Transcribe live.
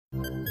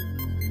This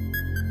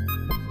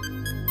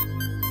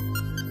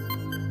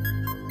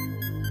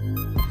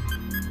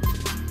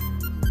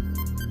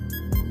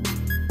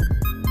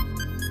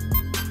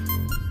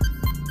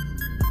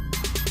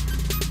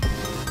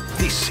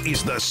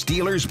is the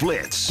Steelers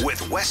Blitz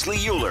with Wesley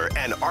Euler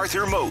and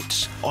Arthur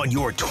Moats on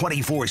your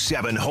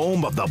 24/7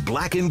 home of the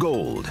black and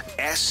gold,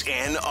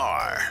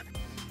 SNR.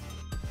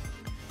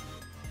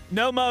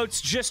 No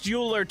Moats, just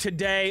Euler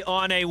today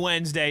on a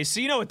Wednesday.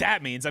 So you know what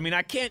that means. I mean,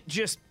 I can't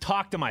just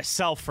talk to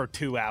myself for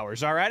 2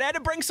 hours, all right? I had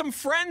to bring some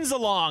friends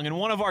along, and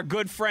one of our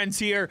good friends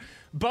here,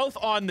 both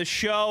on the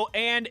show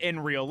and in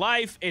real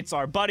life, it's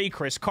our buddy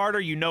Chris Carter.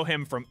 You know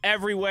him from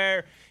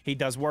everywhere. He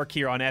does work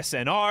here on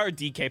SNR,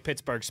 DK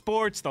Pittsburgh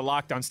Sports, the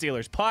Locked On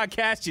Steelers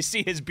podcast. You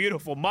see his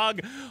beautiful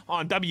mug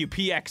on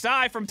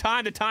WPXI from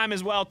time to time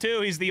as well,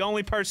 too. He's the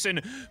only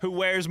person who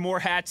wears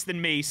more hats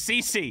than me.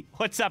 CC,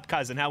 what's up,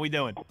 cousin? How we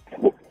doing?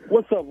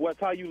 What's up, Wes?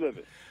 How you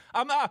living?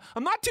 I'm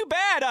not too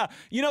bad.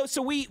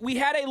 So we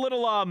had a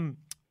little I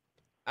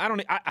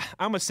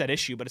almost said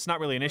issue, but it's not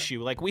really an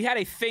issue. Like, we had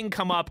a thing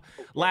come up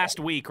last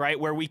week, right,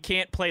 where we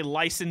can't play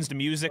licensed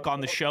music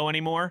on the show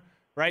anymore.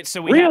 Right,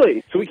 so we can't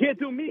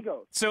do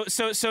Migos.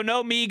 So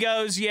no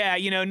Migos, yeah.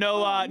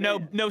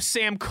 No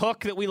Sam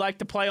Cooke that we like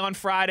to play on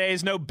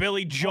Fridays. No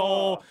Billy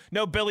Joel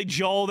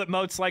that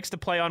Moats likes to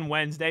play on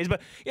Wednesdays.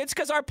 But it's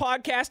because our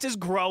podcast is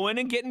growing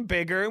and getting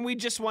bigger, and we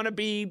just want to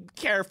be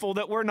careful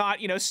that we're not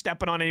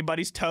stepping on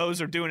anybody's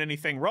toes or doing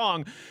anything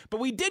wrong. But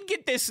we did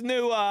get this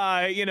new.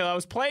 I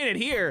was playing it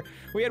here.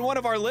 We had one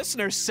of our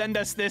listeners send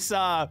us this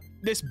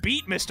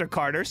beat, Mr.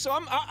 Carter. So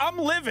I'm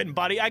living,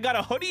 buddy. I got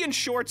a hoodie and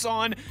shorts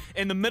on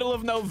in the middle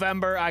of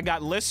November. I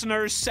got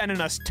listeners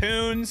sending us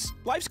tunes.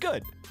 Life's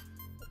good.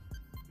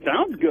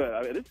 Sounds good.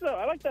 I mean,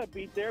 I like that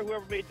beat there.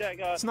 Whoever made that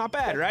guy. It's not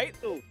bad, right?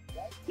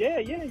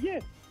 Yeah.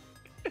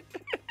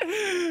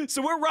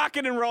 So we're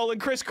rocking and rolling.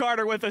 Chris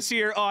Carter with us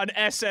here on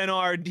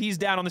SNR. He's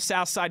down on the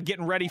south side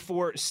getting ready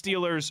for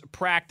Steelers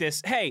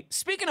practice. Hey,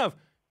 speaking of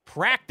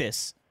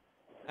practice,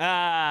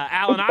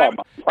 Allen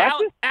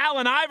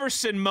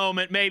Iverson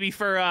moment maybe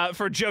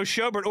for Joe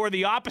Schobert, or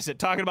the opposite,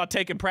 talking about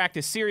taking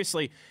practice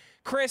seriously.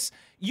 Chris,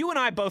 you and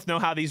I both know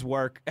how these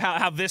work,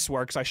 how this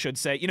works, I should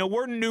say.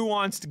 We're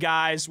nuanced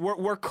guys.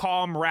 We're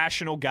calm,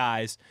 rational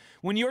guys.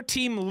 When your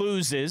team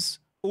loses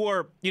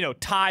or,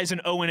 ties an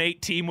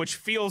 0-8 team, which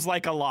feels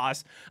like a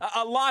loss,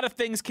 a lot of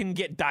things can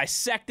get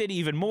dissected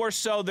even more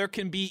so. There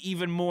can be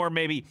even more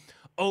maybe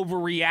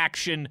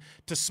overreaction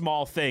to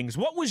small things.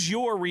 What was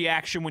your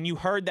reaction when you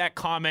heard that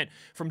comment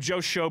from Joe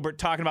Schobert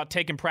talking about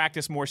taking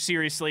practice more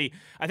seriously?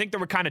 I think there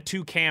were kind of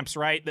two camps,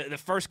 right? The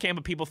first camp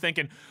of people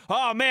thinking,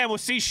 oh man, we'll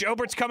see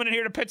Schobert's coming in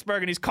here to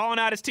Pittsburgh and he's calling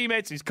out his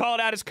teammates and he's calling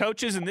out his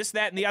coaches and this,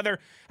 that, and the other.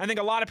 I think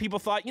a lot of people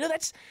thought,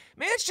 that's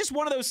just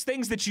one of those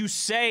things that you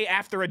say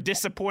after a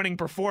disappointing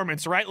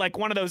performance, right? Like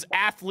one of those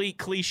athlete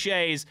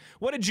cliches.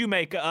 What did you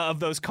make of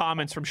those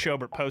comments from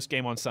Schobert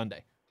post-game on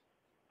Sunday?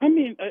 I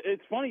mean,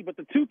 it's funny, but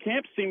the two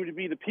camps seem to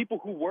be the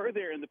people who were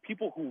there and the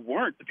people who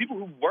weren't. The people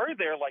who were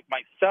there, like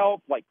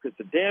myself, like Chris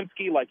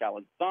Adamski, like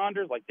Alan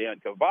Saunders, like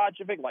Dan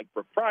Kovacevic, like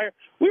Brooke Pryor,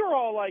 we were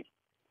all like,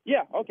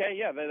 yeah, okay,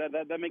 yeah,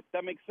 that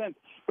makes sense.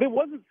 But it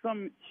wasn't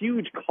some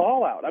huge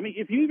call-out. I mean,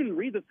 if you even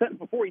read the sentence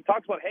before, he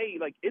talks about, hey,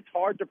 like, it's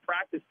hard to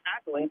practice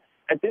tackling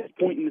at this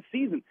point in the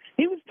season.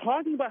 He was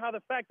talking about how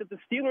the fact that the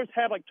Steelers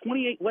had, like,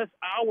 28 less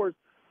hours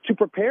to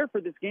prepare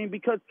for this game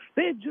because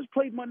they had just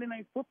played Monday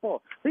Night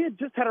Football. They had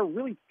just had a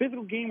really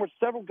physical game where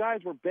several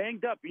guys were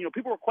banged up.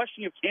 People were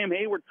questioning if Cam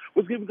Hayward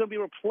was going to be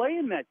able to play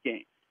in that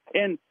game.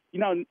 And,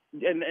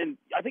 and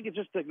I think it's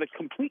just the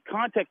complete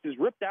context is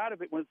ripped out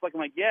of it when it's like,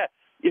 yeah,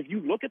 if you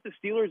look at the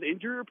Steelers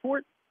injury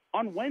report,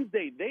 on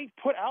Wednesday they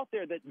put out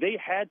there that they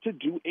had to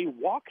do a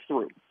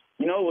walkthrough.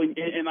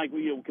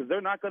 Because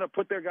they're not going to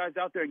put their guys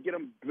out there and get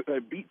them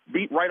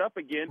beat right up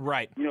again.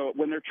 Right.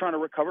 When they're trying to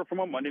recover from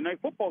a Monday Night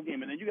Football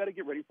game, and then you got to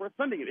get ready for a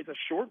Sunday game. It's a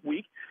short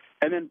week,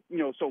 and then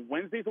so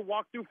Wednesday's a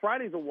walkthrough,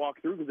 Friday's a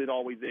walkthrough because it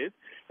always is,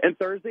 and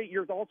Thursday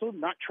you're also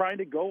not trying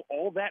to go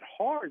all that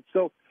hard.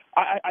 So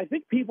I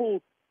think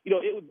people.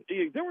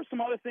 There were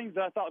some other things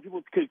that I thought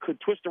people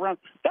could twist around.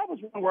 That was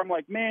one where I'm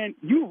like, man,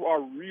 you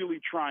are really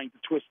trying to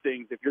twist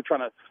things if you're trying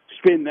to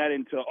spin that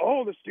into,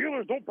 oh, the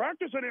Steelers don't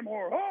practice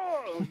anymore.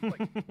 Oh,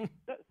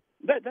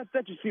 that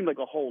just seemed like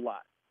a whole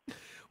lot.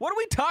 What are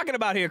we talking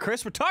about here,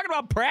 Chris? We're talking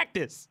about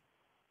practice.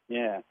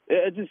 Yeah,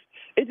 it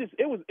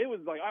was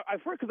like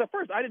because at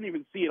first I didn't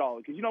even see it all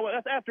because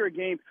that's after a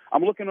game.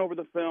 I'm looking over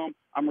the film.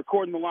 I'm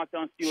recording the Locked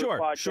On Steelers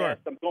podcast. Sure.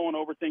 I'm going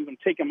over things. I'm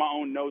taking my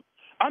own notes.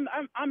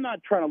 I'm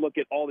not trying to look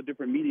at all the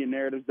different media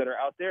narratives that are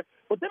out there.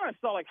 But then I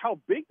saw like how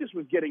big this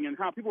was getting and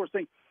how people were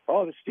saying,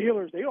 "Oh, the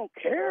Steelers, they don't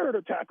care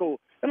to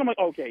tackle." And I'm like,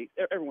 "Okay,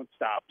 everyone,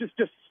 stop. Just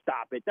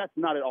stop it. That's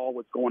not at all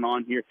what's going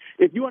on here.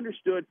 If you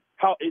understood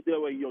how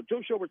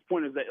Joe Schobert's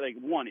point is that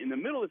one in the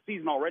middle of the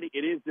season already,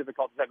 it is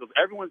difficult to tackle.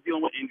 Everyone's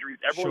dealing with injuries.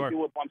 Everyone's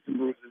dealing with bumps and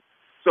bruises.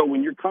 So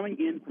when you're coming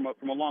in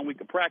from a long week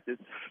of practice,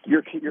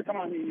 you're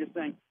coming on here and you're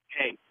saying,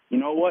 hey, you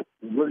know what?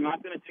 We're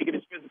not going to take it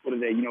as physical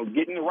today.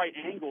 Getting the right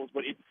angles,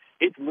 but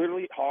it's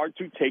literally hard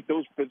to take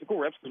those physical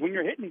reps because when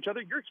you're hitting each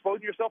other, you're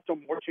exposing yourself to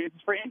more chances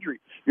for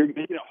injury. You're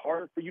making it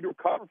harder for you to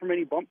recover from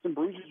any bumps and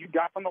bruises you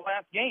got from the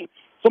last game.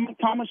 So Mike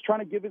Tomlin's trying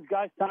to give his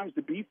guys time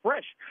to be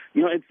fresh.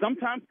 And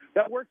sometimes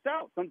that works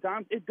out.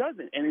 Sometimes it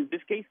doesn't. And in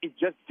this case, it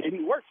just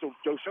didn't work. So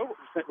Joe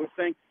Schobert was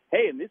saying,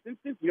 hey, in this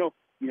instance,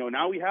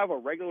 now we have a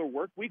regular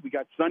work week. We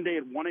got Sunday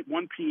at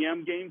 1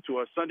 p.m. game to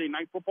a Sunday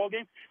night football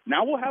game.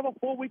 Now we'll have a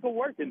full week of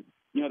work. And,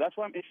 that's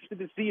why I'm interested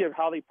to see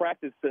how they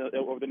practice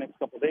over the next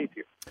couple of days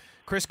here.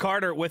 Chris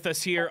Carter with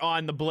us here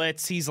on The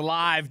Blitz. He's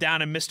live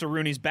down in Mr.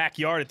 Rooney's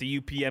backyard at the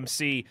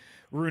UPMC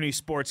Rooney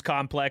Sports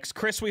Complex.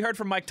 Chris, we heard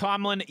from Mike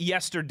Tomlin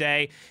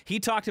yesterday. He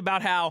talked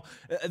about how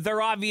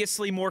they're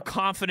obviously more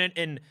confident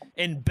in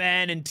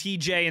Ben and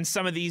TJ and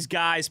some of these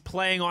guys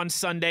playing on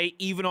Sunday,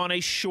 even on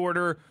a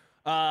shorter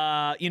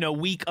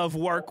week of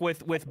work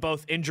with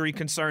both injury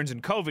concerns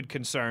and COVID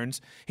concerns.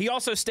 He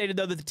also stated,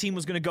 though, that the team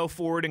was going to go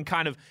forward and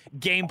kind of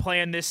game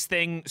plan this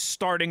thing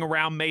starting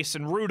around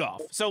Mason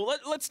Rudolph. So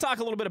let's talk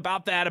a little bit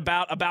about that,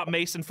 about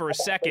Mason for a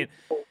second.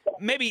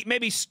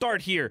 Maybe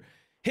start here.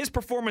 His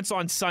performance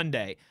on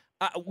Sunday.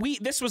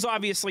 This was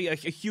obviously a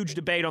huge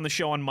debate on the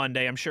show on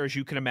Monday. I'm sure, as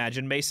you can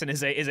imagine, Mason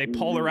is a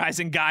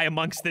polarizing guy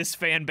amongst this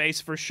fan base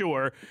for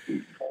sure.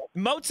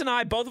 Moats and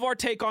I, both of our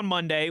take on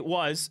Monday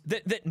was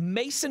that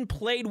Mason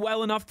played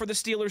well enough for the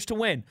Steelers to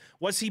win.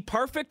 Was he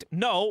perfect?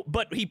 No,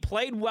 but he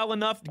played well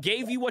enough,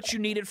 gave you what you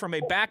needed from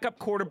a backup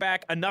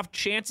quarterback, enough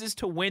chances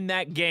to win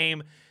that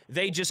game.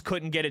 They just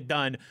couldn't get it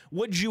done.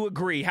 Would you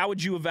agree? How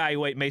would you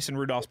evaluate Mason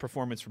Rudolph's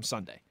performance from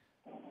Sunday?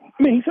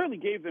 I mean, he certainly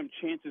gave them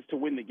chances to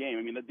win the game.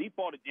 I mean, the deep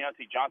ball to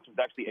Diontae Johnson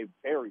was actually a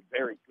very,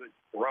 very good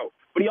throw.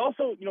 But he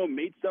also,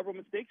 made several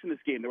mistakes in this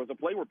game. There was a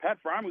play where Pat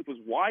Freiermuth was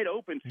wide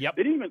open. Yep.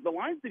 The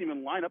Lions didn't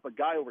even line up a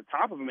guy over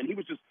top of him, and he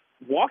was just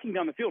walking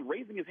down the field,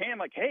 raising his hand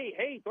like,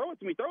 hey, throw it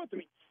to me.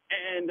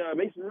 And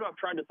Mason Rudolph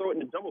tried to throw it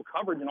into double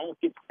coverage and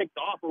almost gets picked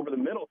off over the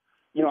middle.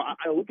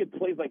 I look at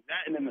plays like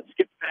that, and then the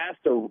skip pass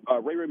to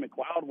Ray in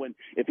McCloud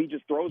if he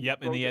just throws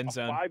in the end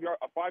zone,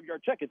 a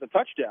 5-yard check, it's a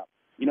touchdown.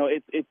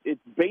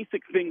 It's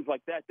basic things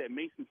like that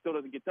Mason still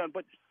doesn't get done.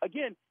 But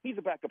again, he's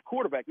a backup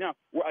quarterback. Now,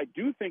 where I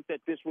do think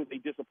that this was a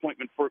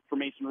disappointment for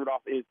Mason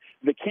Rudolph is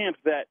the camp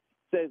that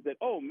says that,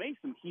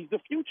 Mason, he's the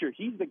future.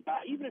 He's the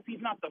guy. Even if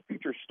he's not the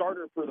future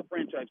starter for the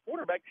franchise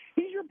quarterback,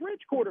 he's your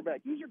bridge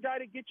quarterback. He's your guy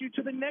to get you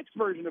to the next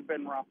version of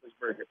Ben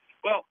Roethlisberger.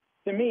 Well,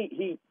 to me,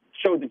 he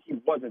showed that he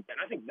wasn't. And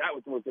I think that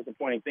was the most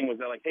disappointing thing was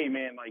that, like, hey,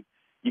 man, like,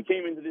 you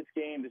came into this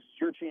game. This is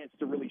your chance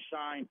to really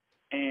shine.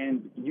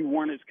 And you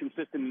weren't as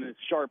consistent and as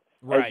sharp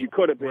as you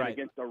could have been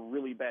against a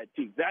really bad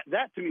team.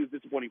 That to me is a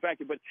disappointing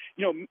factor. But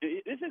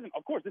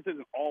this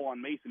isn't all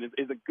on Mason.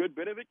 Is a good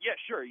bit of it? Yeah,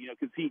 sure.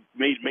 Because he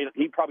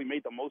probably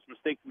made the most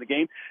mistakes in the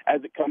game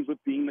as it comes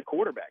with being the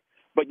quarterback.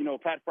 But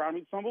Pat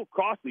Freiermuth's fumble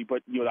costly,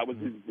 but that was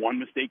his one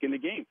mistake in the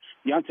game.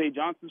 Diontae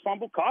Johnson's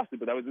fumble costly,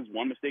 but that was his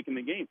one mistake in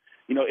the game.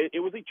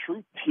 It was a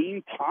true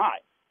team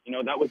tie.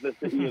 That was the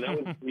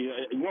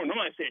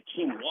normally I say a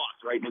team loss,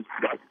 right?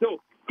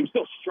 I'm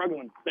still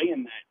struggling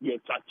saying that.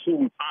 It's a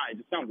team tie. It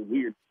just sounds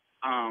weird.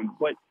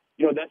 But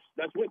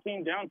that's what it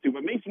came down to.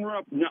 But Mason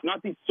Rudolph,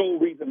 not the sole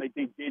reason that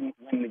they didn't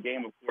win the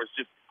game, of course.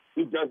 Just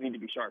he does need to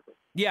be sharper.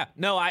 Yeah,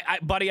 no,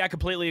 buddy, I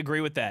completely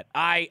agree with that.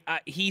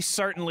 He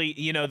certainly,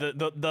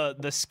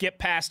 the skip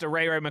pass to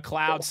Ray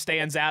McCloud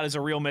stands out as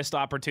a real missed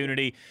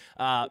opportunity.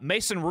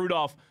 Mason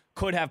Rudolph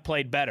could have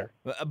played better,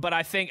 but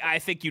I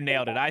think you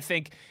nailed it. I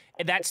think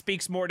that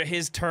speaks more to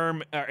his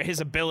his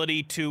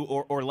ability to,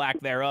 or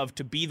lack thereof,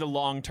 to be the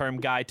long-term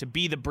guy, to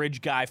be the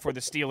bridge guy for the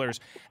Steelers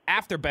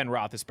after Ben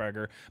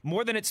Roethlisberger,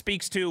 more than it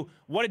speaks to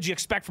what did you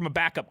expect from a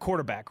backup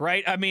quarterback,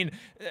 right? I mean,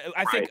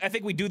 I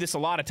think we do this a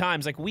lot of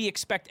times. Like, we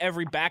expect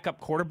every backup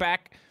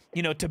quarterback,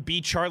 to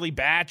be Charlie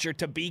Batch or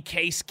to be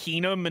Case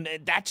Keenum, and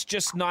that's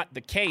just not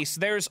the case.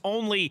 There's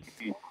only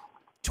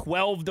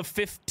 12 to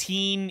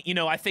 15,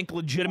 I think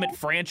legitimate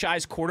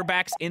franchise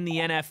quarterbacks in the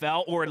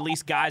NFL, or at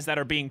least guys that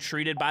are being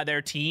treated by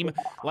their team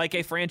like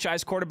a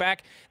franchise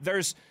quarterback.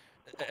 There's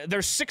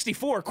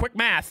 64, quick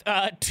math,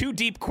 2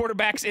 deep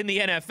quarterbacks in the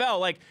NFL.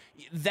 Like,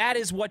 that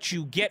is what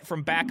you get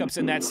from backups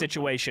in that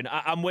situation.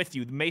 I'm with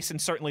you. Mason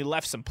certainly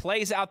left some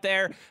plays out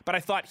there, but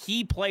I thought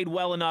he played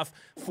well enough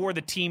for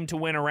the team to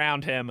win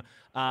around him.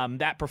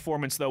 That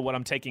performance, though, what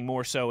I'm taking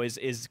more so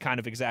is kind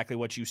of exactly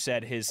what you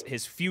said,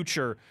 his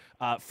future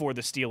for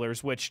the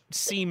Steelers, which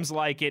seems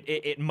like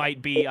it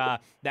might be,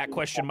 that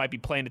question might be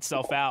playing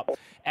itself out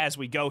as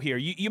we go here.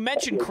 You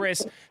mentioned,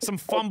 Chris, some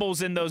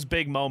fumbles in those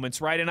big moments,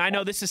 right? And I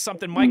know this is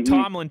something Mike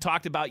Tomlin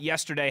talked about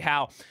yesterday,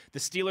 how the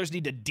Steelers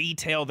need to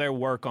detail their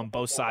work on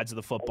both sides of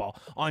the football.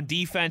 On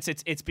defense,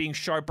 it's being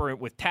sharper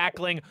with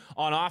tackling.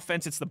 On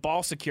offense, it's the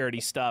ball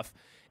security stuff.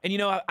 And,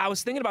 I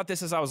was thinking about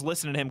this as I was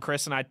listening to him,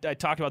 Chris, and I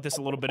talked about this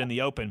a little bit in the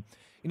open.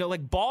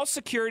 Like, ball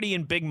security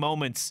in big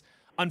moments,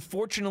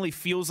 unfortunately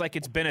feels like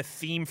it's been a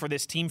theme for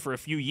this team for a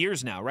few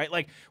years now, right?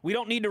 Like, we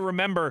don't need to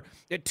remember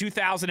that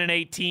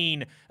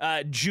 2018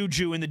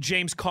 Juju and the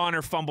James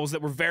Conner fumbles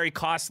that were very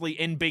costly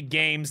in big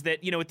games that,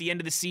 at the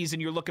end of the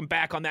season, you're looking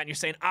back on that and you're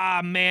saying,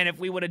 man, if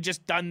we would have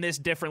just done this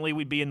differently,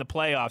 we'd be in the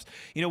playoffs.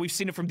 We've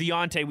seen it from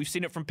Deontay. We've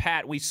seen it from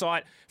Pat. We saw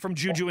it from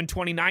Juju in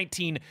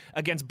 2019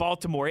 against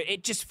Baltimore.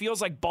 It just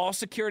feels like ball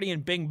security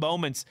in big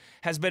moments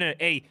has been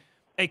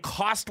a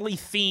costly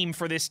theme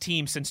for this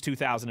team since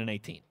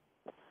 2018.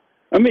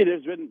 I mean,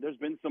 there's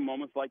been some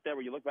moments like that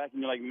where you look back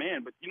and you're like,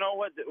 man. But you know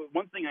what?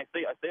 One thing I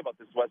say about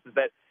this, Wes, is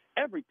that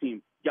every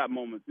team got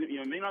moments.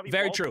 It may not be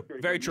very true,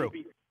 very true.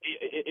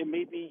 It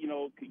may be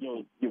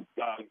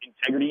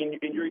integrity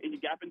in your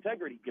gap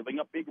integrity, giving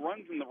up big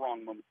runs in the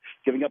wrong moments,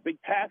 giving up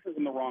big passes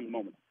in the wrong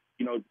moments.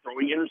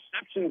 Throwing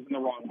interceptions in the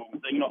wrong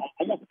moments.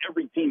 Almost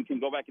every team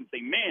can go back and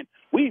say, man,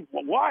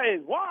 why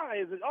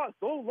is it us?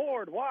 Oh,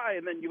 Lord, why?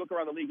 And then you look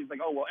around the league, it's like,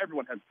 oh, well,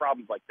 everyone has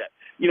problems like that.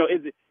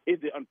 Is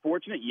it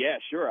unfortunate? Yeah,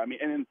 sure. I mean,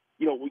 and then,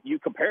 you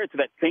compare it to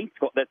that Saints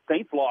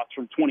loss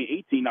from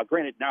 2018. Now,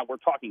 granted, now we're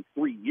talking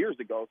 3 years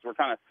ago, so we're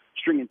kind of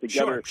stringing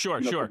together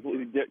sure.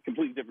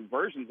 Completely different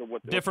versions of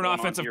what different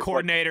offensive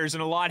coordinators,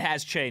 and a lot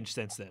has changed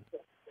since then.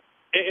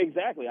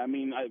 Exactly. I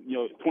mean,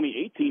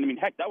 2018. I mean,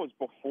 heck, that was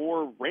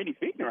before Randy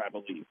Fichtner, I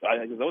believe.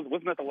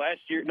 Wasn't that the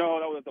last year? No,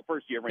 that was the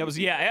first year. That was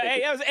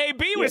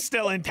AB was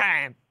still in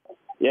time.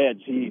 Yeah,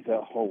 geez,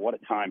 what a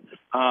time.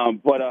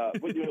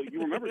 But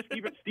you remember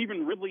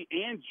Stephen Ridley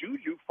and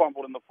Juju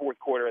fumbled in the fourth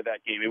quarter of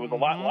that game. It was a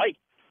lot like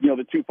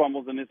the two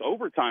fumbles in this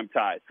overtime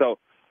tie. So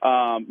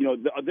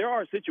there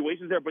are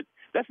situations there, but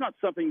that's not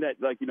something that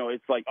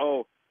it's like,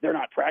 oh, they're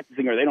not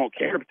practicing or they don't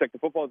care to protect the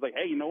football. It's like,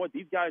 hey, you know what?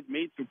 These guys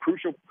made some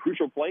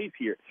crucial plays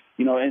here.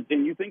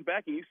 And you think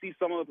back and you see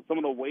some of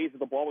the ways that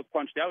the ball was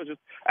punched out. It was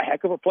just a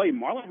heck of a play.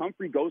 Marlon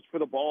Humphrey goes for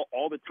the ball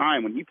all the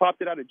time. When he popped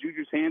it out of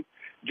Juju's hands,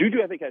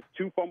 Juju, I think, has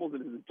 2 fumbles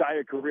in his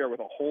entire career with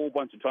a whole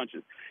bunch of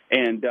touches.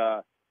 And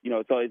so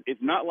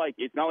it's not like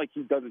he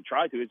doesn't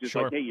try to. It's just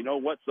like, hey, you know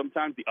what?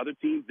 Sometimes the other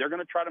teams, they're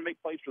going to try to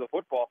make plays for the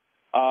football.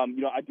 I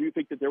do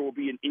think that there will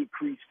be an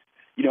increased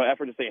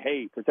effort to say,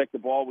 hey, protect the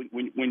ball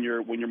when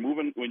you're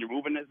moving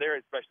there,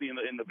 especially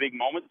in the big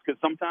moments. Because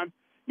sometimes,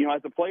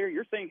 as a player,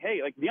 you're saying, hey,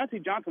 like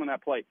Deontay Johnson on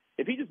that play,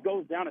 if he just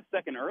goes down a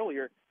second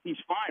earlier, he's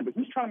fine. But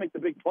he's trying to make the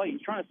big play.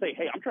 He's trying to say,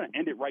 hey, I'm trying to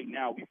end it right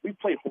now. We've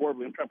played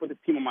horribly. I'm trying to put this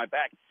team on my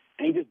back,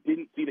 and he just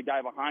didn't see the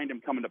guy behind him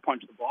coming to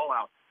punch the ball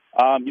out.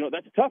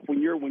 That's tough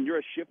when you're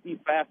a shifty,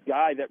 fast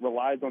guy that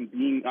relies on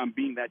being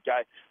that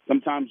guy.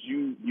 Sometimes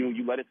you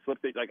let it slip.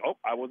 Like, oh,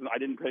 I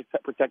didn't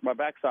protect my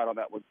backside on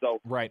that one.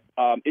 So right.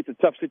 It's a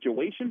tough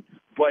situation,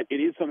 but it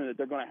is something that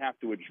they're going to have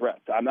to address.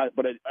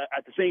 But at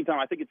the same time,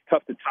 I think it's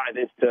tough to tie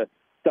this to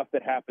stuff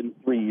that happened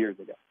 3 years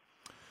ago.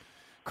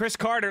 Chris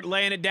Carter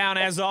laying it down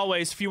as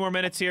always. A few more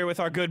minutes here with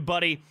our good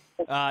buddy.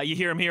 You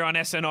hear him here on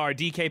SNR,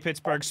 DK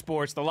Pittsburgh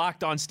Sports, the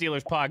Locked On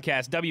Steelers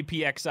podcast,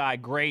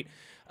 WPXI. Great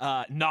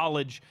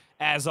knowledge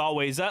as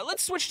always.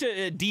 Let's switch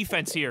to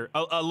defense here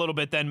a little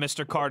bit then,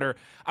 Mr. Carter.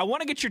 I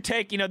want to get your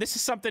take. This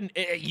is something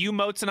you,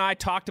 Moats, and I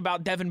talked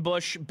about Devin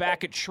Bush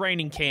back at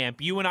training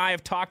camp. You and I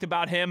have talked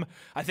about him,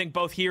 I think,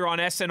 both here on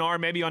SNR,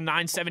 maybe on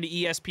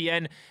 970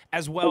 ESPN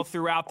as well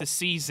throughout the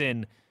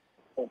season.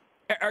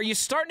 Are you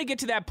starting to get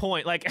to that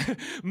point? Like,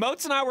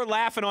 Moats and I were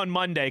laughing on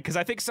Monday because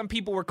I think some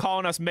people were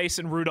calling us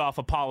Mason Rudolph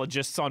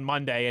apologists on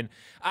Monday. And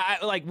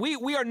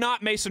we are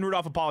not Mason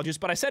Rudolph apologists,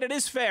 but I said it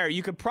is fair.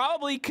 You could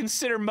probably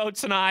consider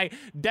Moats and I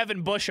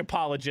Devin Bush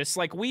apologists.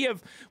 Like, we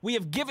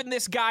have given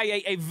this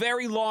guy a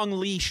very long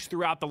leash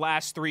throughout the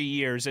last 3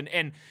 years.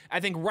 And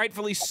I think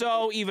rightfully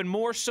so, even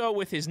more so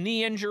with his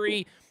knee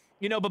injury.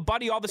 But,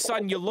 buddy, all of a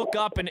sudden you look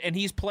up and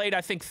he's played, I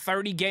think,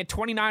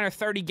 29 or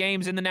 30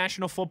 games in the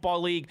National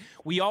Football League.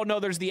 We all know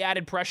there's the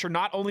added pressure,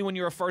 not only when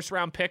you're a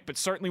first-round pick, but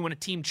certainly when a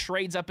team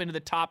trades up into the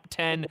top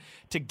 10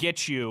 to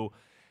get you.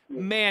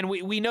 Man,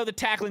 we know the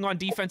tackling on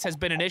defense has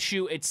been an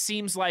issue. It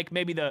seems like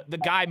maybe the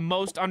guy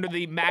most under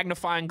the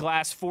magnifying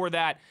glass for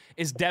that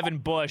is Devin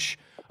Bush.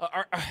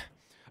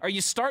 Are you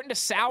starting to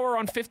sour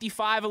on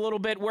 55 a little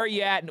bit? Where are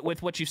you at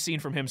with what you've seen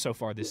from him so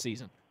far this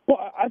season?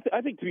 Well,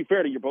 I think to be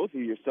fair to both of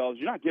yourselves,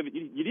 you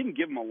didn't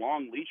give him a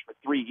long leash for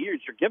 3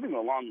 years. You're giving him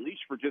a long leash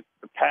for just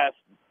the past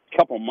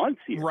couple months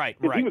here. Right.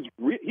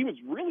 He was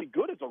really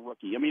good as a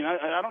rookie. I mean,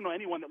 I don't know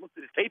anyone that looks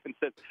at his tape and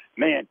says,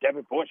 man,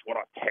 Devin Bush, what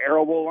a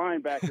terrible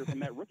linebacker from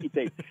that rookie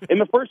tape. In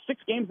the first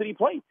 6 games that he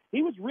played,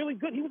 he was really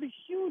good. He was a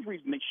huge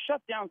reason they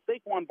shut down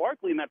Saquon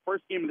Barkley in that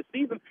first game of the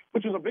season,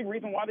 which was a big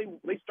reason why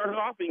they started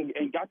off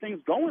and got things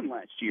going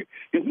last year.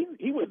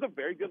 He was a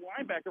very good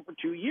linebacker for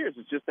 2 years.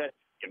 It's just that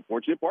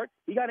unfortunate part,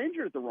 he got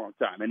injured at the wrong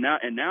time, and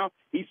now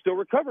he's still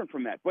recovering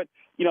from that. But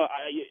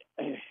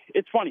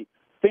it's funny.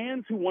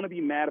 Fans who want to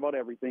be mad about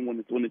everything when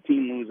the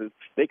team loses,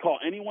 they call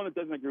anyone that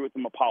doesn't agree with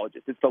them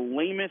apologists. It's the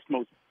lamest,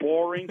 most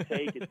boring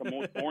take. It's the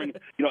most boring.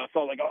 It's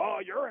all like, oh,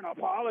 you're an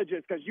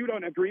apologist because you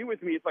don't agree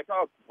with me. It's like,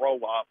 oh, grow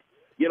up.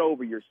 Get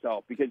over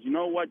yourself. Because you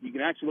know what? You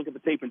can actually look at the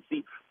tape and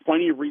see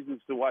plenty of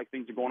reasons to why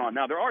things are going on.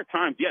 Now, there are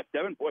times, yes,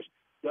 Devin Bush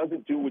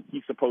doesn't do what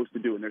he's supposed to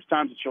do. And there's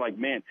times that you're like,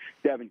 man,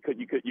 Devin,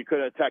 you could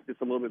have attacked this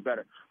a little bit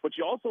better. But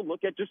you also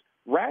look at just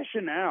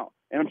rationale.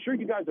 And I'm sure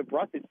you guys have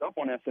brought this up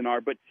on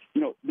SNR, but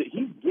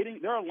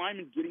there are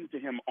linemen getting to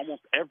him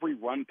almost every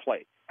run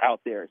play out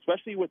there,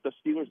 especially with the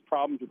Steelers'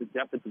 problems with the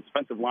depth of the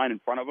defensive line in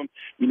front of them.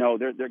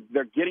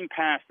 They're getting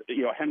past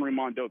Henry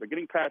Mondeau, they're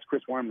getting past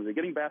Chris Wormley, they're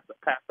getting past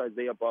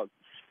Isaiah Buggs.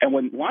 And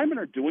when linemen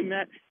are doing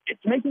that,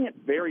 it's making it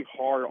very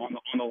hard on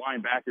the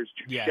linebackers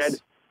to shed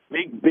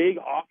big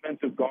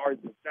offensive guards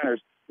and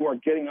centers who are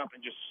getting up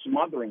and just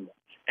smothering them.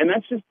 And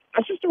that's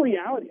just a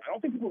reality. I don't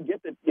think people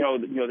get that,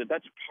 that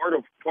that's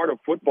part of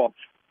football.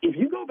 If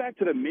you go back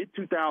to the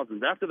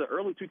mid-2000s, after the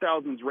early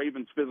 2000s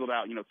Ravens fizzled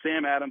out,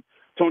 Sam Adams,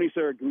 Tony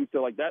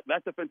Siragusa, like that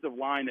defensive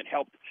line that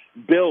helped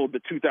build the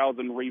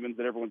 2000 Ravens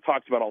that everyone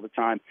talks about all the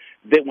time,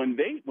 that when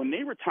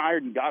they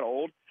retired and got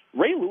old,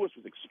 Ray Lewis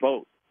was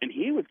exposed. And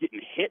he was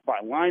getting hit by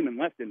linemen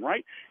left and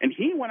right. And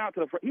he went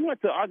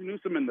to Ozzie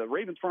Newsome and the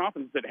Ravens front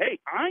office and said, hey,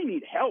 I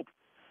need help.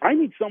 I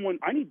need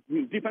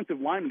defensive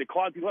linemen to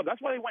clog people up.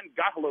 That's why they went and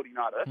got Haloti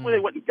Ngata. That's why they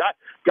went and got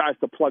guys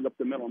to plug up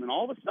the middle. And then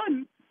all of a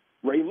sudden,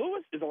 Ray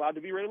Lewis is allowed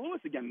to be Ray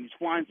Lewis again. He's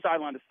flying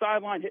sideline to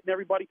sideline, hitting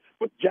everybody.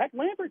 But Jack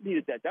Lambert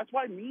needed that. That's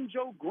why Mean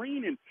Joe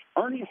Green and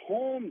Ernie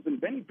Holmes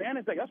and Benny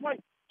Banaszak, that's why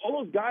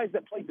all those guys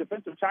that play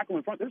defensive tackle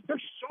in front, they're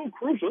so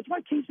crucial. That's why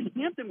Casey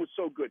Hampton was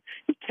so good.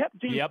 He kept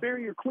James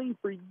Ferrier clean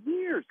for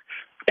years.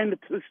 And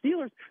the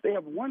Steelers, they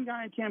have one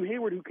guy in Cam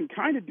Hayward who can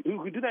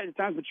do that at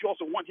times, but you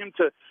also want him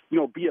to,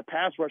 be a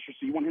pass rusher,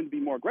 so you want him to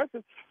be more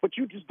aggressive. But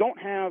you just don't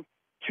have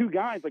two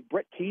guys like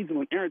Brett Keisel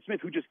and Aaron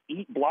Smith who just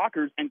eat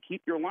blockers and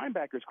keep your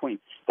linebackers clean.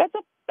 That's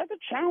a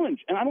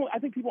challenge, and I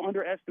think people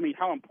underestimate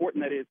how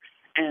important that is.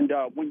 And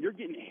when you're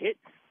getting hit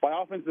by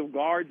offensive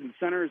guards and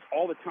centers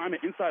all the time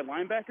at inside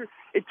linebacker,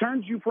 it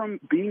turns you from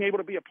being able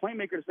to be a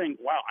playmaker to saying,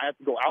 wow, I have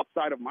to go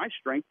outside of my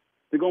strength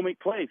to go make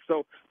plays.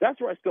 So that's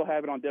where I still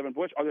have it on Devin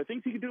Bush. Are there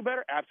things he can do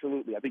better?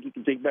 Absolutely. I think he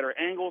can take better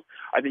angles.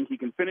 I think he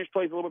can finish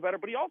plays a little bit better,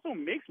 but he also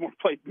makes more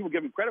plays people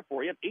give him credit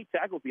for. He had 8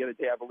 tackles the other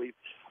day, I believe.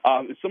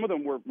 Some of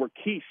them were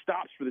key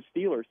stops for the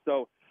Steelers.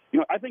 So,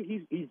 I think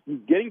he's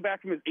getting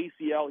back from his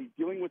ACL. He's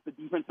dealing with the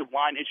defensive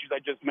line issues I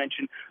just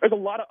mentioned. There's a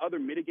lot of other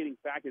mitigating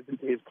factors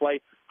into his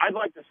play. I'd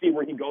like to see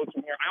where he goes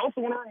from here. I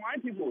also want to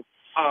remind people,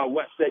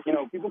 Wes, that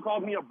people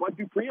called me a Bud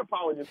Dupree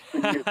apologist for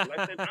years. I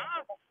said,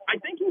 I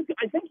think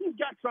he's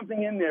got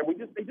something in there.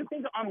 They just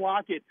need to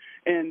unlock it.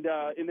 And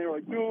they were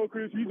like, no,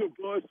 Chris, he's a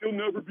bust. He'll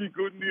never be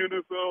good in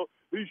the NFL.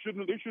 They should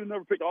have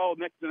never picked.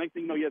 The next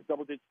thing you know, he has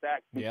double-digit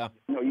sacks. Yeah.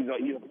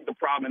 He's a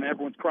problem, and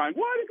everyone's crying.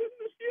 Why didn't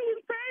the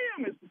Steelers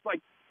pay him? It's just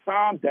like,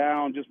 calm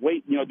down. Just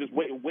wait. Just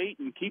wait,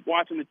 and keep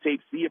watching the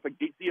tape. See if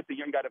the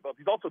young guy develops.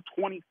 He's also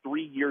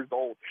 23 years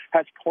old.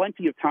 Has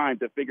plenty of time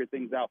to figure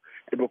things out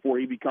before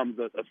he becomes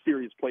a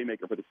serious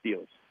playmaker for the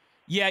Steelers.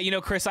 Yeah,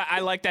 Chris, I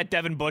like that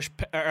Devin Bush.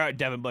 I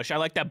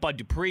like that Bud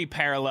Dupree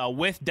parallel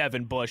with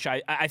Devin Bush.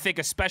 I think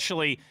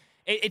especially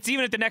it's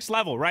even at the next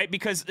level, right?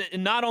 Because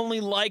not only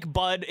like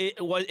Bud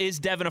is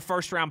Devin a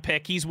first-round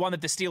pick, he's one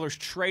that the Steelers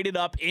traded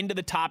up into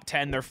the top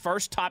 10, their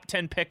first top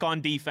 10 pick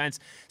on defense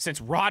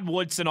since Rod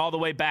Woodson all the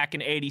way back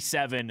in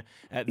 '87.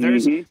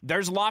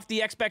 There's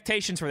lofty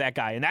expectations for that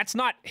guy, and that's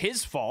not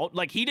his fault.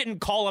 Like, he didn't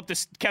call up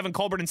to Kevin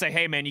Colbert and say,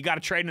 hey, man, you got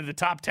to trade into the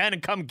top 10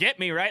 and come get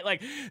me, right?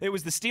 Like, it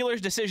was the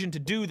Steelers' decision to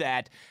do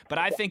that, but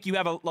I think you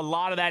have a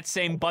lot of that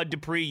same Bud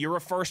Dupree. You're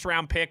a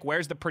first-round pick.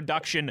 Where's the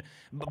production?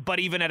 But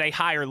even at a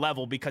higher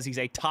level, because he's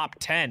a top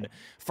 10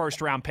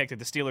 first-round pick that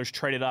the Steelers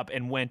traded up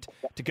and went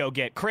to go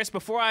get. Chris,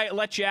 before I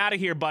let you out of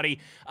here, buddy,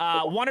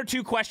 one or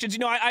two questions.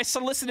 I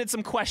solicited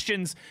some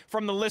questions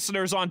from the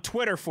listeners on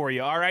Twitter for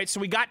you, all right? So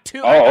we got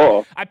two.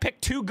 I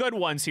picked two good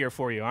ones here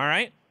for you, all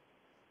right?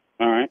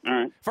 All right.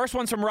 First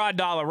one's from Rod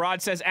Dollar.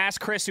 Rod says, ask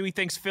Chris who he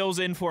thinks fills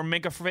in for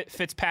Minkah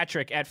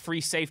Fitzpatrick at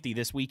free safety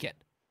this weekend.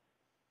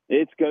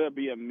 It's going to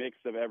be a mix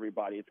of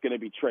everybody. It's going to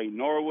be Trey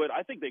Norwood.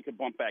 I think they could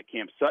bump back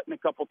Cam Sutton a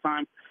couple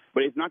times,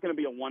 but it's not going to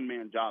be a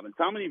one-man job. And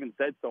Tomlin even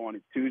said so on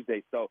his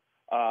Tuesday. So,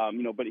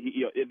 but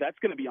that's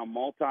going to be a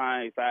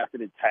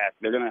multifaceted task.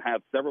 They're going to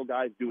have several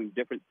guys doing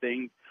different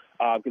things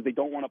because they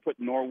don't want to put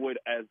Norwood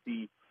as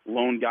the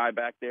lone guy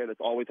back there that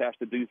always has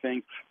to do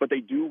things, but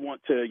they do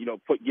want to,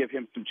 give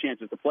him some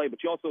chances to play. But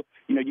you also,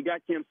 you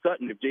got Cam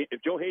Sutton.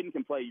 If Joe Hayden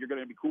can play, you're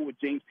going to be cool with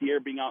James Pierre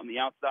being out on the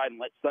outside and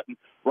let Sutton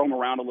roam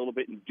around a little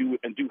bit and do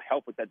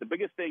help with that. The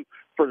biggest thing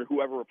for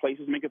whoever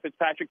replaces Minkah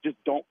Fitzpatrick, just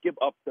don't give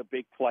up the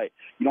big play.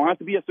 You don't have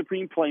to be a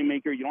supreme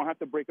playmaker. You don't have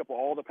to break up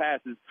all the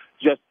passes.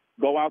 Just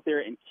go out there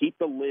and keep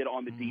the lid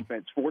on the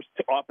defense. Force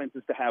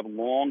offenses to have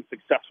long,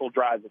 successful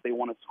drives if they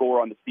want to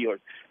score on the Steelers.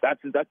 That's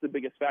the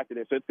biggest factor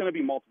there. So it's going to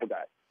be multiple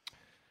guys.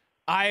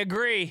 I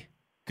agree.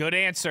 Good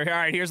answer. All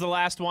right, here's the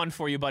last one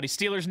for you, buddy.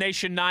 Steelers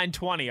Nation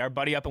 920, our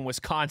buddy up in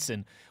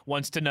Wisconsin,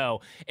 wants to know,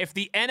 if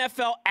the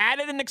NFL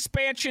added an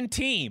expansion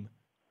team,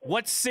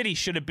 what city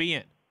should it be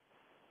in?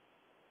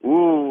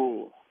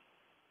 Ooh.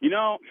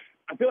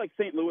 I feel like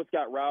St. Louis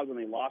got roused when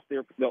they lost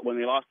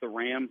the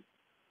Rams.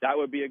 That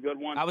would be a good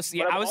one. I was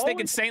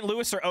thinking St.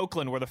 Louis or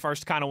Oakland were the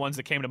first kind of ones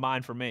that came to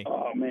mind for me.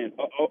 Oh man,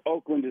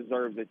 Oakland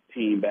deserves its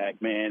team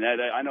back, man.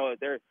 I know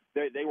that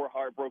they were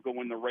heartbroken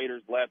when the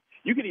Raiders left.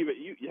 You could even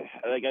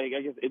I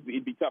guess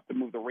it'd be tough to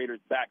move the Raiders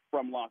back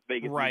from Las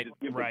Vegas. Right, and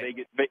just right.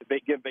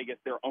 Give Vegas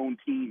their own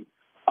team.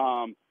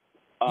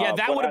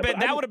 That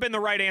would have been the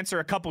right answer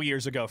a couple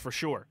years ago for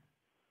sure.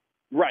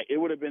 Right, it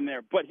would have been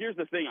there. But here's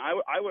the thing: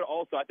 I would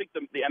also, I think the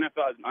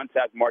NFL has an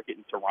untapped market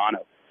in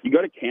Toronto. You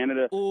go to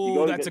Canada.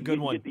 Ooh, that's a good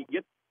one.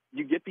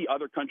 You get the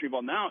other country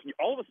involved. Now,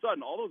 all of a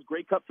sudden, all those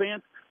Grey Cup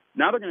fans,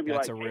 now they're going to be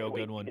that's like, a real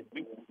good one.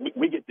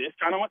 We get this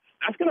kind of one.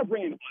 That's going to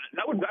bring in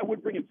that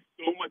would bring in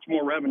so much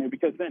more revenue,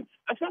 because then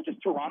that's not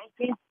just Toronto's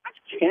team, that's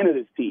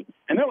Canada's team,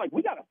 and they're like,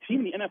 we got a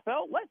team in the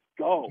NFL. Let's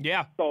go.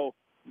 Yeah. So.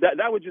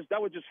 That would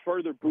just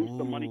further boost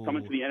the money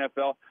coming to the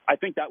NFL. I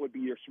think that would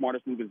be your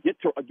smartest move, is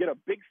get a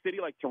big city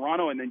like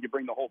Toronto, and then you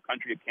bring the whole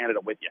country of Canada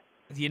with you.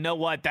 You know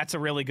what? That's a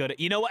really good.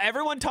 You know what?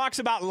 Everyone talks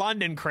about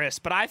London, Chris,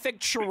 but I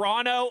think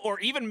Toronto or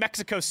even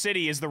Mexico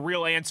City is the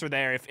real answer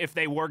there if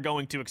they were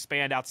going to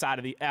expand outside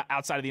of the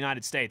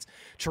United States.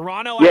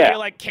 Toronto, I feel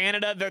like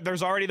Canada,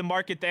 there's already the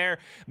market there.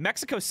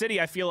 Mexico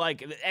City, I feel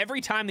like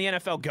every time the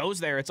NFL goes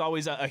there, it's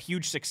always a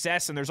huge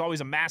success, and there's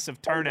always a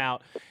massive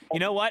turnout. You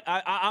know what?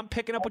 I'm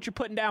picking up what you're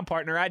putting down,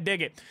 partner. I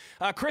dig it.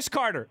 Chris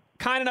Carter,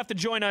 kind enough to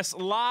join us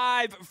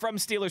live from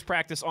Steelers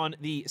practice on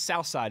the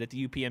south side at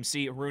the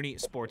UPMC Rooney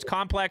Sports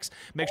Complex.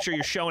 Make sure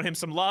you're showing him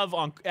some love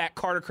at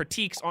Carter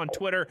Critiques on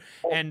Twitter,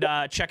 and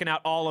checking out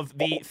all of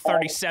the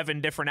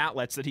 37 different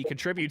outlets that he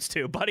contributes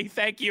to. Buddy,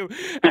 thank you,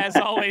 as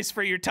always,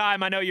 for your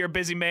time. I know you're a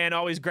busy man.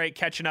 Always great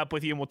catching up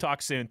with you, and we'll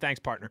talk soon. Thanks,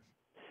 partner.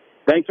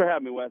 Thanks for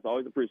having me, Wes.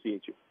 Always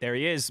appreciate you. There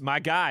he is, my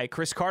guy,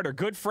 Chris Carter.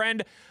 Good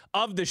friend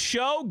of the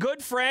show,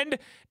 good friend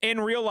in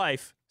real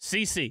life.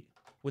 CC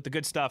with the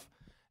good stuff,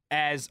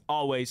 as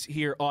always,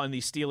 here on the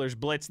Steelers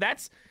Blitz.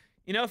 That's,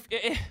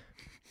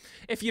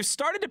 if you've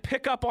started to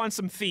pick up on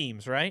some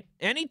themes, right?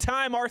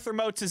 Anytime Arthur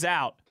Moats is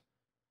out,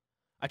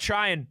 I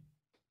try and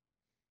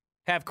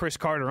have Chris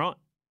Carter on.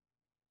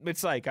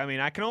 It's like,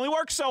 I can only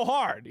work so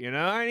hard,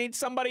 I need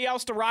somebody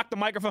else to rock the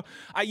microphone.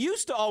 I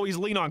used to always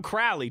lean on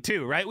Crowley,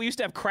 too, right? We used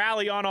to have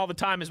Crowley on all the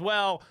time as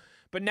well,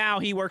 but now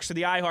he works for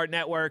the iHeart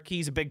Network.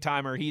 He's a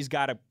big-timer. He's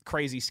got a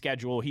crazy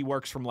schedule. He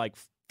works from,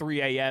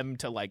 3 a.m.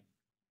 to,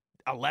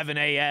 11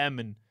 a.m.,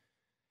 and,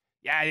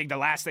 I think the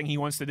last thing he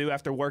wants to do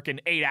after working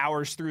 8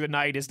 hours through the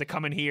night is to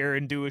come in here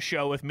and do a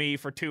show with me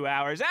for 2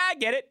 hours. I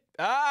get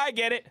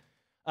it.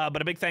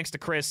 But a big thanks to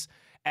Chris,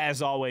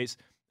 as always.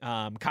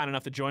 Kind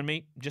enough to join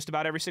me just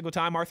about every single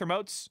time Arthur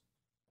Moats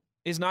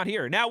is not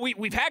here. Now,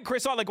 we've had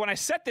Chris on. When I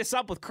set this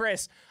up with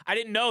Chris, I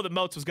didn't know that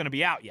Moats was going to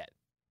be out yet.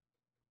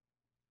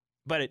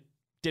 But it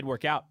did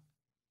work out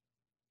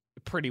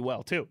pretty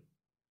well, too,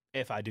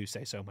 if I do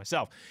say so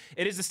myself.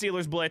 It is the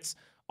Steelers Blitz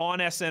on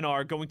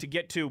SNR. Going to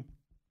get to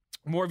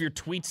more of your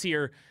tweets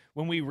here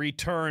when we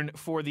return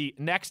for the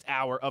next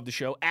hour of the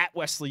show. At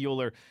Wesley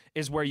Euler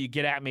is where you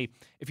get at me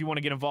if you want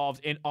to get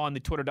involved on the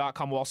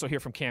Twitter.com. We'll also hear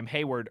from Cam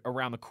Hayward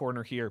around the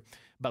corner here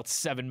about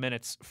 7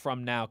 minutes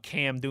from now.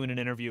 Cam doing an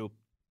interview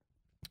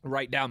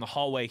right down the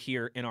hallway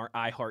here in our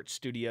iHeart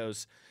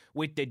studios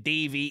with the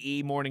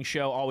DVE morning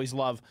show. Always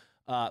love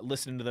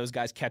listening to those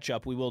guys catch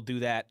up. We will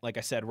do that, like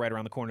I said, right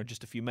around the corner in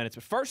just a few minutes.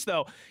 But first,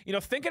 though,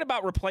 thinking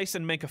about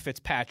replacing Minkah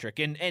Fitzpatrick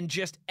and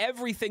just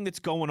everything that's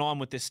going on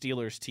with this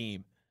Steelers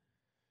team,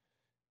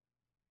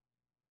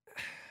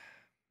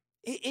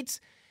 it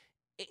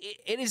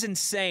is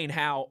insane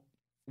how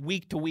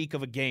week to week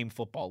of a game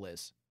football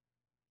is.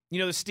 The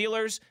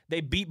Steelers,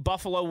 they beat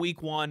Buffalo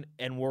week 1,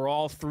 and we're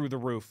all through the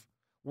roof.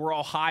 We're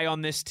all high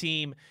on this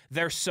team.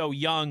 They're so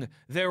young.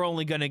 They're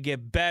only going to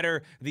get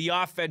better. The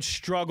offense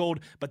struggled,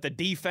 but the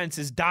defense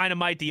is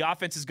dynamite. The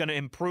offense is going to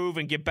improve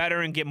and get better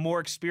and get more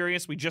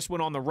experience. We just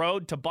went on the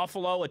road to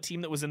Buffalo, a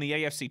team that was in the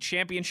AFC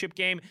Championship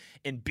game,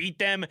 and beat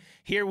them.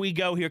 Here we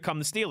go. Here come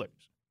the Steelers.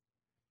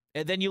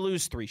 And then you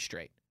lose 3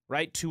 straight,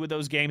 right? 2 of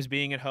those games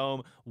being at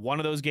home, 1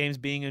 of those games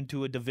being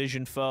into a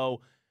division foe.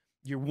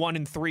 You're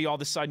 1-3. All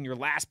of a sudden, you're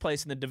last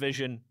place in the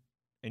division,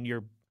 and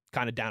you're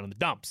kind of down in the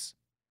dumps.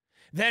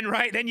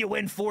 Then you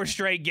win 4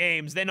 straight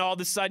games. Then all of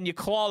a sudden you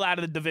claw out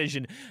of the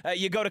division.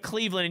 You go to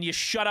Cleveland and you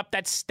shut up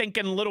that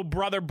stinking little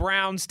brother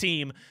Browns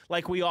team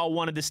like we all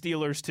wanted the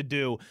Steelers to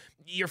do.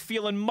 You're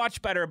feeling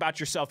much better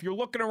about yourself. You're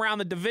looking around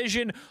the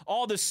division.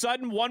 All of a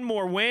sudden, 1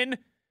 more win,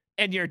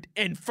 and you're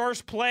in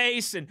first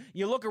place. And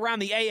you look around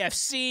the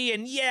AFC,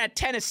 and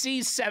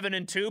Tennessee's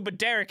 7-2, but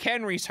Derrick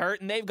Henry's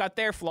hurt, and they've got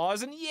their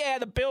flaws. And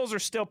the Bills are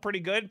still pretty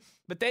good,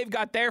 but they've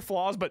got their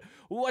flaws. But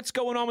what's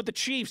going on with the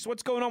Chiefs?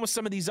 What's going on with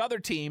some of these other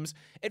teams?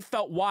 It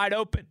felt wide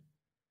open.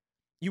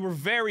 You were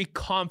very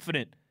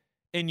confident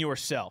in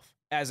yourself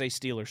as a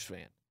Steelers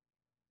fan.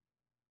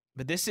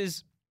 But this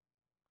is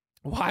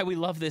why we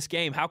love this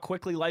game, how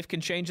quickly life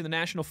can change in the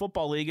National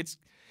Football League.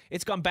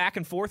 It's gone back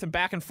and forth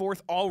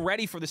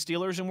already for the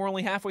Steelers, and we're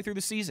only halfway through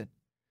the season.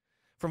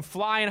 From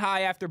flying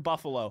high after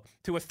Buffalo,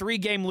 to a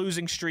 3-game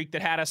losing streak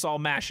that had us all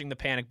mashing the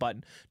panic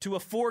button, to a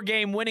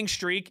 4-game winning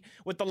streak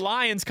with the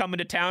Lions coming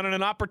to town and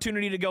an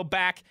opportunity to go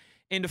back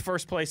into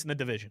first place in the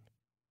division.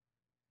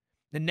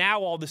 And now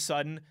all of a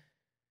sudden,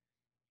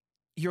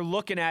 you're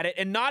looking at it,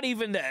 and not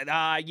even that,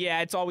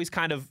 it's always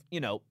kind of,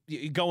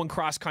 going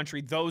cross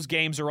country. Those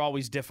games are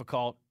always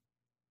difficult.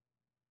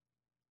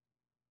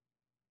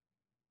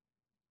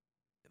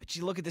 But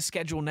you look at the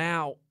schedule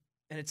now,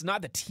 and it's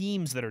not the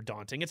teams that are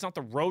daunting. It's not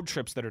the road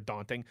trips that are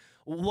daunting.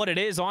 What it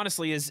is,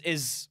 honestly,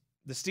 is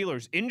the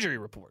Steelers' injury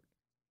report.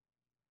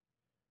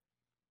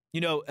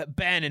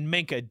 Ben and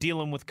Minkah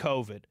dealing with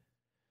COVID.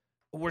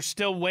 We're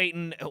still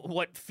waiting.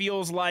 What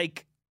feels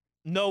like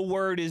no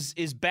word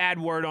is bad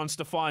word on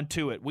Stephon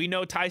Tuitt. We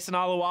know Tyson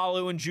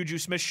Alualu and Juju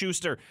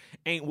Smith-Schuster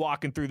ain't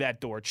walking through that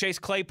door. Chase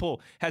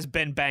Claypool has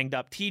been banged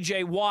up.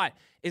 TJ Watt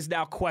is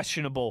now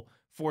questionable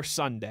for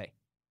Sunday.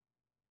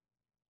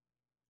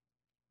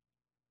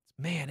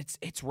 Man,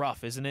 it's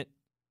rough, isn't it?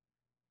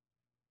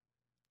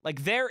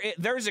 Like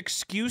there's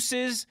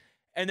excuses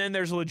and then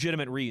there's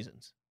legitimate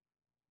reasons.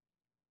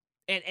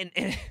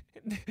 And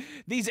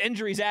these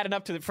injuries adding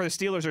up for the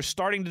Steelers are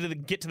starting to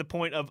get to the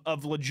point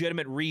of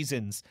legitimate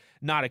reasons,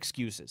 not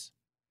excuses.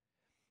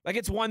 Like,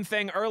 it's one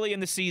thing early in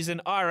the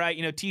season, all right,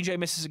 TJ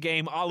misses a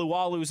game,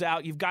 Alualu's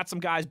out, you've got some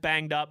guys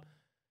banged up,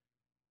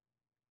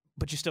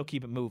 but you still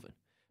keep it moving.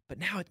 But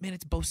now,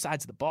 it's both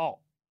sides of the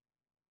ball.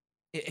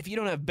 If you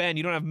don't have Ben,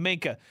 you don't have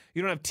Minkah,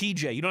 you don't have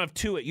TJ, you don't have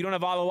Tuitt, you don't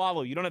have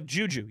Alualu, you don't have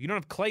Juju, you don't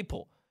have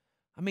Claypool.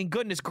 I mean,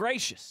 goodness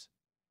gracious.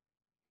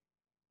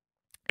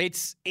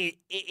 It's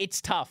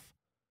tough,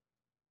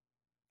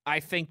 I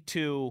think,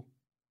 to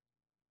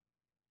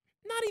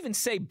not even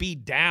say be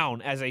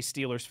down as a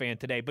Steelers fan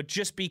today, but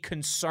just be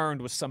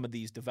concerned with some of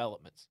these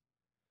developments.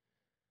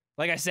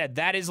 Like I said,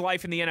 that is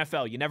life in the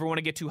NFL. You never want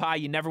to get too high.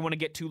 You never want to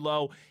get too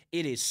low.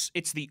 It's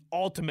the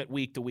ultimate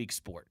week-to-week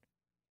sport.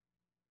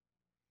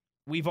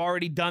 We've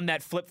already done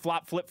that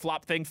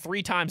flip-flop thing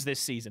 3 times this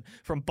season.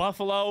 From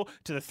Buffalo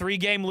to the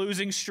 3-game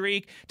losing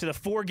streak to the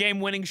 4-game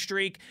winning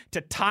streak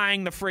to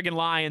tying the friggin'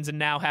 Lions and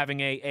now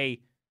having a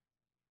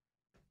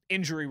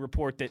injury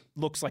report that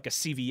looks like a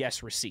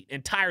CVS receipt.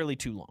 Entirely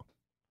too long.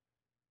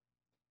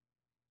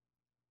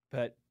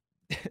 But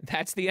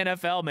that's the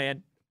NFL,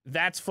 man.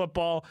 That's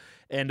football.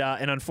 And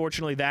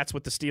unfortunately, that's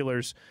what the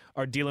Steelers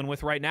are dealing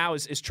with right now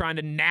is trying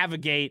to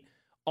navigate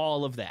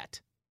all of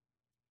that.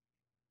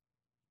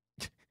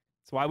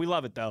 Why we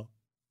love it, though.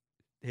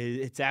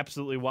 It's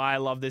absolutely why I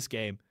love this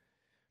game.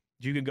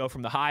 You can go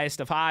from the highest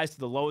of highs to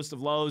the lowest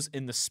of lows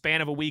in the span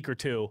of a week or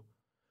two.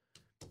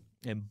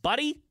 And,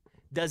 buddy,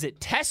 does it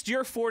test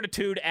your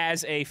fortitude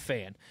as a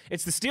fan?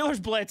 It's the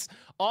Steelers Blitz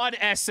on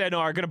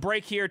SNR. Going to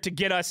break here to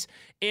get us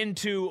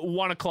into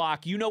 1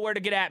 o'clock. You know where to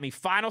get at me.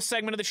 Final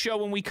segment of the show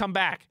when we come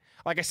back.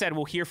 Like I said,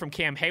 we'll hear from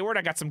Cam Hayward.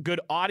 I got some good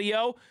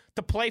audio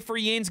to play for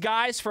Yeen's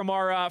guys from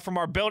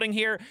our building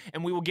here,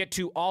 and we will get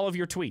to all of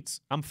your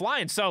tweets. I'm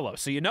flying solo,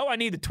 so I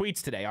need the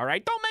tweets today, all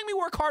right? Don't make me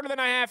work harder than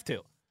I have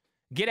to.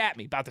 Get at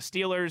me about the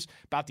Steelers,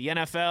 about the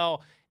NFL,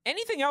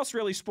 anything else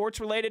really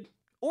sports-related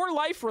or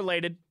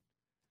life-related.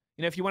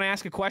 If you want to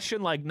ask a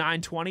question like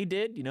 920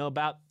 did,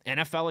 about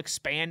NFL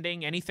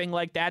expanding, anything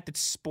like that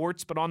that's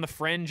sports but on the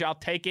fringe, I'll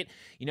take it.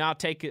 I'll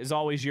take, as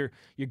always, your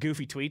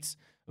goofy tweets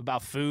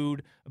about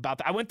food,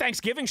 I went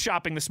Thanksgiving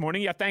shopping this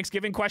morning. You have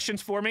Thanksgiving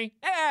questions for me?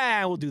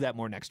 We'll do that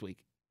more next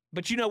week.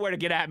 But you know where to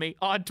get at me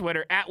on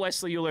Twitter,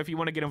 @Wesley Euler, if you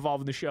want to get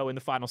involved in the show in the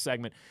final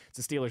segment.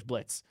 It's the Steelers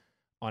Blitz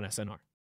on SNR.